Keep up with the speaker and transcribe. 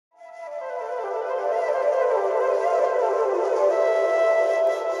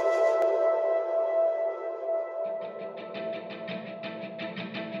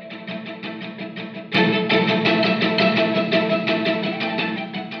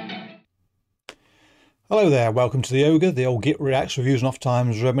Hello there, welcome to the Ogre, the old Git Reacts, Reviews and Off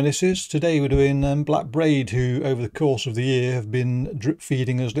Times Reminisces. Today we're doing Blackbraid, who over the course of the year have been drip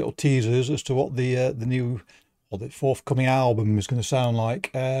feeding us little teasers as to what the new or the forthcoming album is going to sound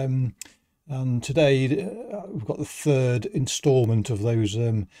like. And today we've got the third instalment of those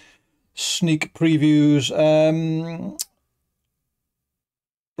sneak previews.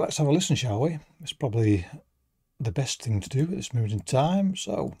 Let's have a listen, shall we? It's probably the best thing to do at this moment in time,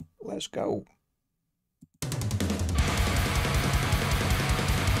 so let's go.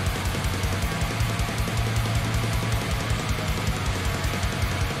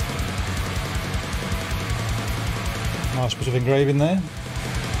 Nice bit of engraving there.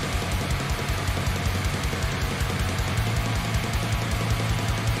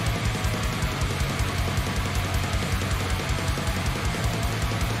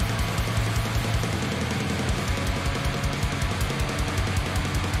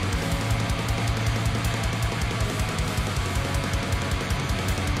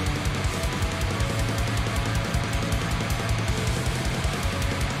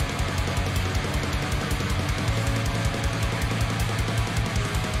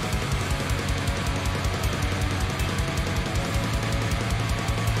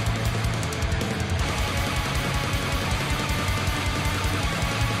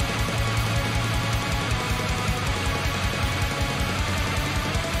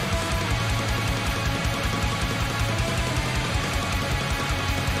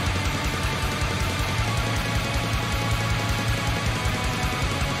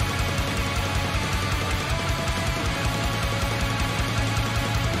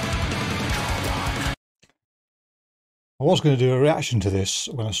 I was going to do a reaction to this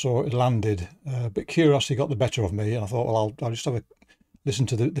when I saw it landed, but curiosity got the better of me, and I thought, well, I'll just have a listen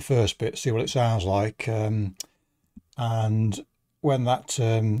to the first bit, see what it sounds like. And when that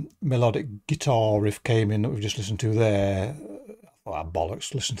melodic guitar riff came in that we've just listened to there, I thought, ah,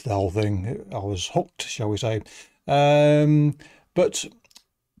 bollocks, listen to the whole thing. I was hooked, shall we say. But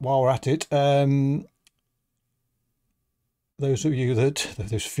while we're at it, those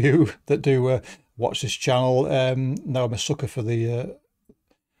few that do watch this channel know I'm a sucker for the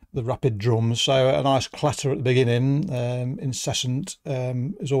rapid drums, so a nice clatter at the beginning, incessant,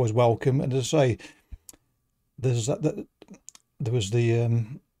 is always welcome. And as I say, there was the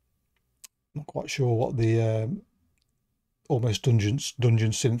not quite sure what the almost dungeon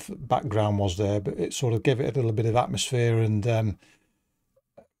synth background was there, but it sort of gave it a little bit of atmosphere and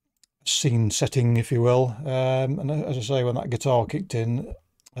scene setting, if you will. And as I say, when that guitar kicked in,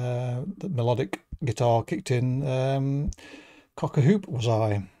 the melodic guitar kicked in, cock a hoop was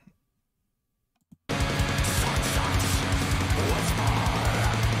I.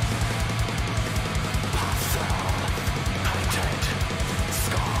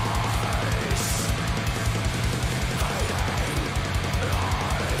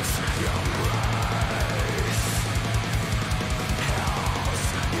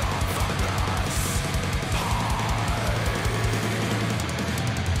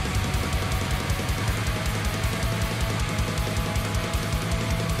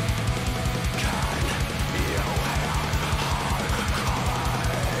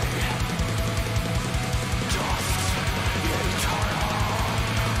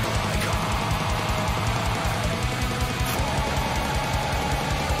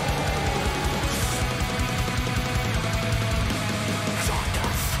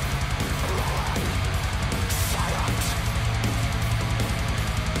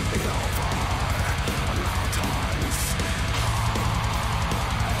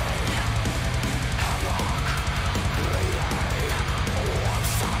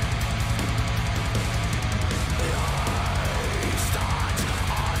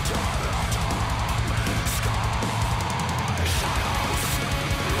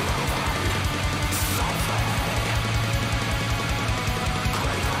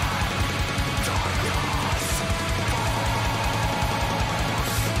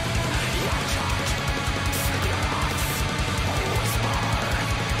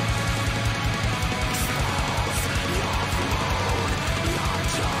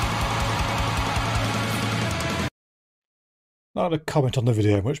 Not going to comment on the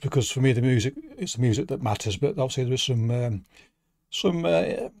video much, because for me it's the music that matters. But obviously there was some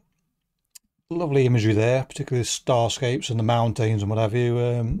lovely imagery there, particularly the starscapes and the mountains and what have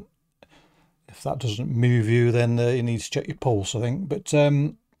you. If that doesn't move you, then you need to check your pulse, I think. But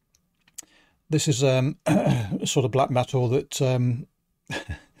this is sort of black metal that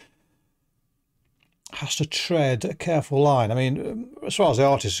has to tread a careful line. I mean, as far as the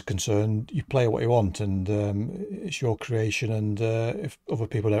artist is concerned, you play what you want, and it's your creation. And if other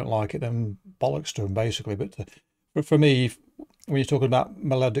people don't like it, then bollocks to them, basically. But for me, when you're talking about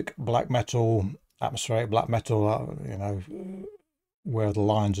melodic black metal, atmospheric black metal, you know, where are the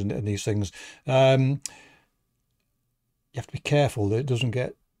lines and these things, you have to be careful that it doesn't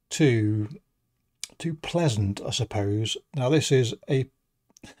get too pleasant, I suppose. Now, this is a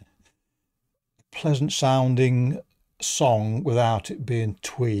pleasant sounding song without it being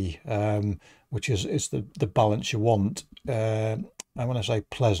twee, which is the balance you want. And when I say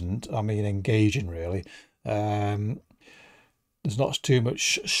pleasant, I mean engaging, really. There's not too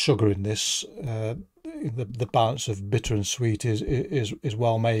much sugar in this. The balance of bitter and sweet is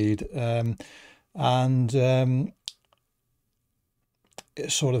well made, and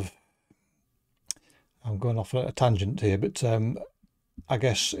it's sort of, I'm going off a tangent here, but I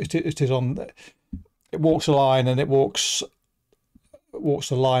guess it is on. It walks a line, and it walks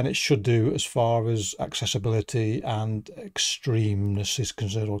the line it should do as far as accessibility and extremeness is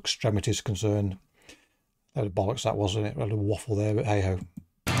concerned, or extremity is concerned. That was bollocks, that wasn't it? A little waffle there, but hey ho.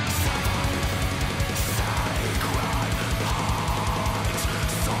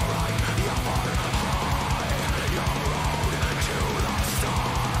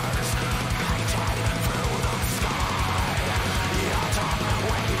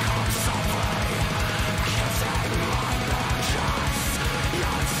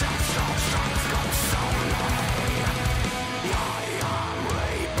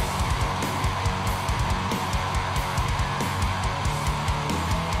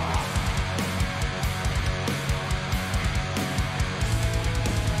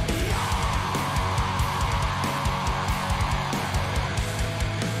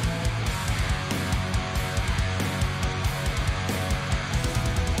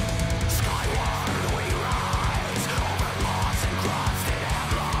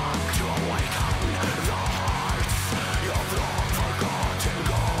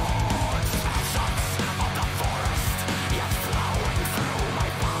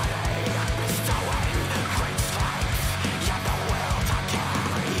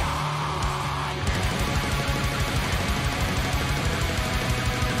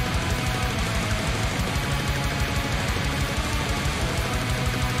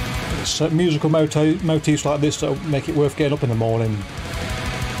 Musical motifs like this that make it worth getting up in the morning.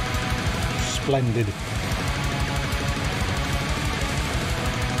 Splendid.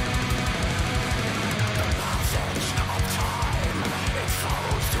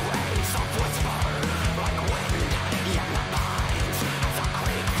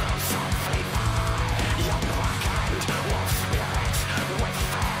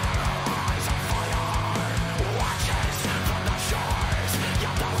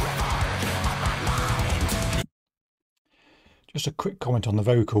 Just a quick comment on the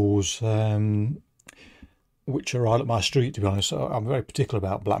vocals, which are right up my street, to be honest. I'm very particular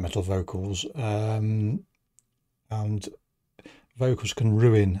about black metal vocals, and vocals can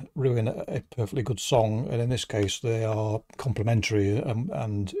ruin a perfectly good song, and in this case they are complementary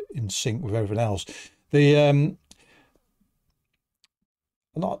and in sync with everything else. I'm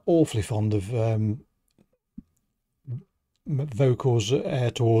not awfully fond of vocals that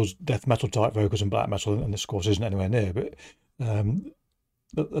air towards death metal type vocals and black metal, and this of course isn't anywhere near, but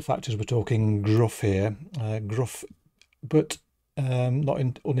the fact is we're talking gruff here, gruff but not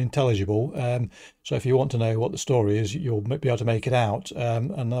unintelligible. So if you want to know what the story is, you'll be able to make it out.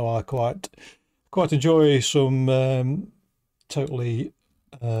 And though I quite enjoy some totally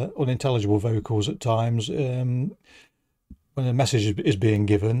unintelligible vocals at times, when a message is being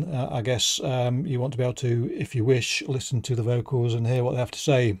given, I guess you want to be able to, if you wish, listen to the vocals and hear what they have to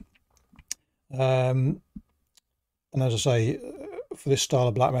say. And as I say, for this style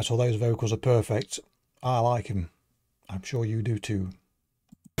of black metal, those vocals are perfect. I like them. I'm sure you do too.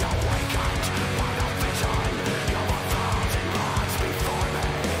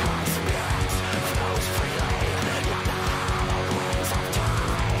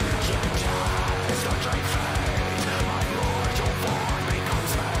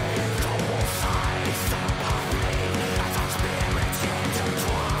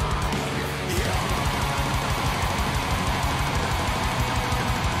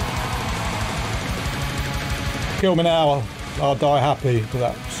 Kill me now, I'll die happy with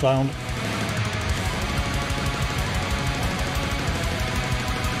that sound.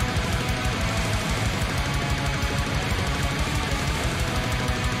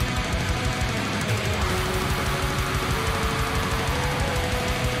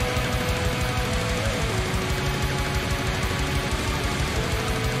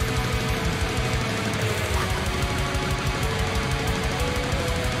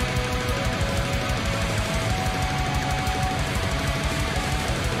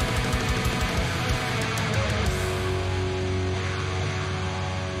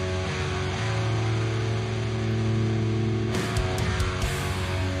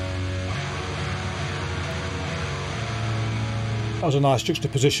 was a nice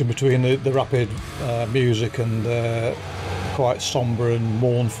juxtaposition between the rapid music and quite sombre and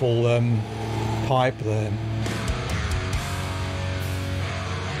mournful pipe there.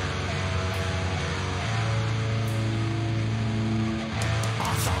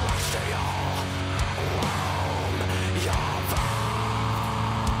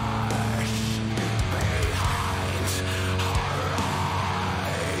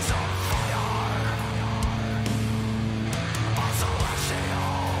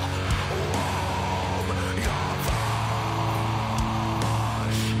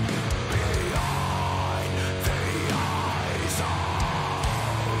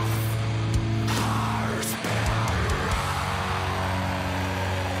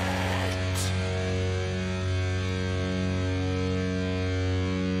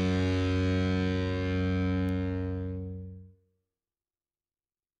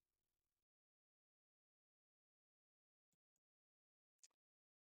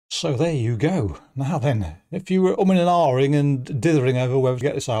 So there you go. Now then, if you were umming and ahhing and dithering over whether to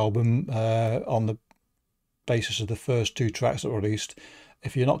get this album on the basis of the first 2 tracks that were released,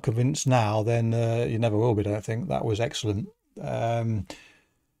 if you're not convinced now, then you never will be, I don't think. That was excellent.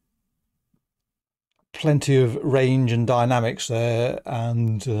 Plenty of range and dynamics there,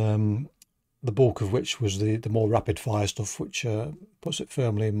 and the bulk of which was the more rapid fire stuff, which puts it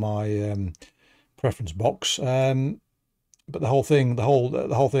firmly in my preference box. But the whole thing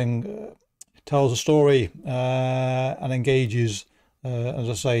tells a story and engages, as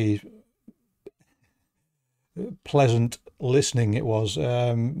I say, pleasant listening. It was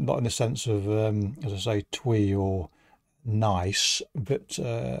not in the sense of, as I say, twee or nice, but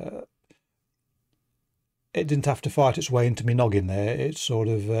it didn't have to fight its way into me noggin there. It's sort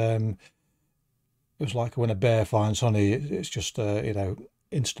of it was like when a bear finds honey. It's just you know,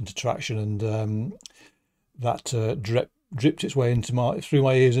 instant attraction, and that dripped its way into through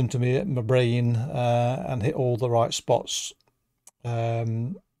my ears into my brain and hit all the right spots.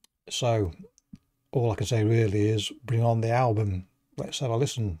 So all I can say really is bring on the album. Let's have a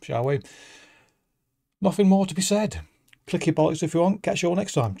listen, shall we? Nothing more to be said. Click your bollocks if you want. Catch you all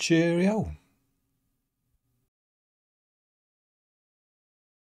next time. Cheerio.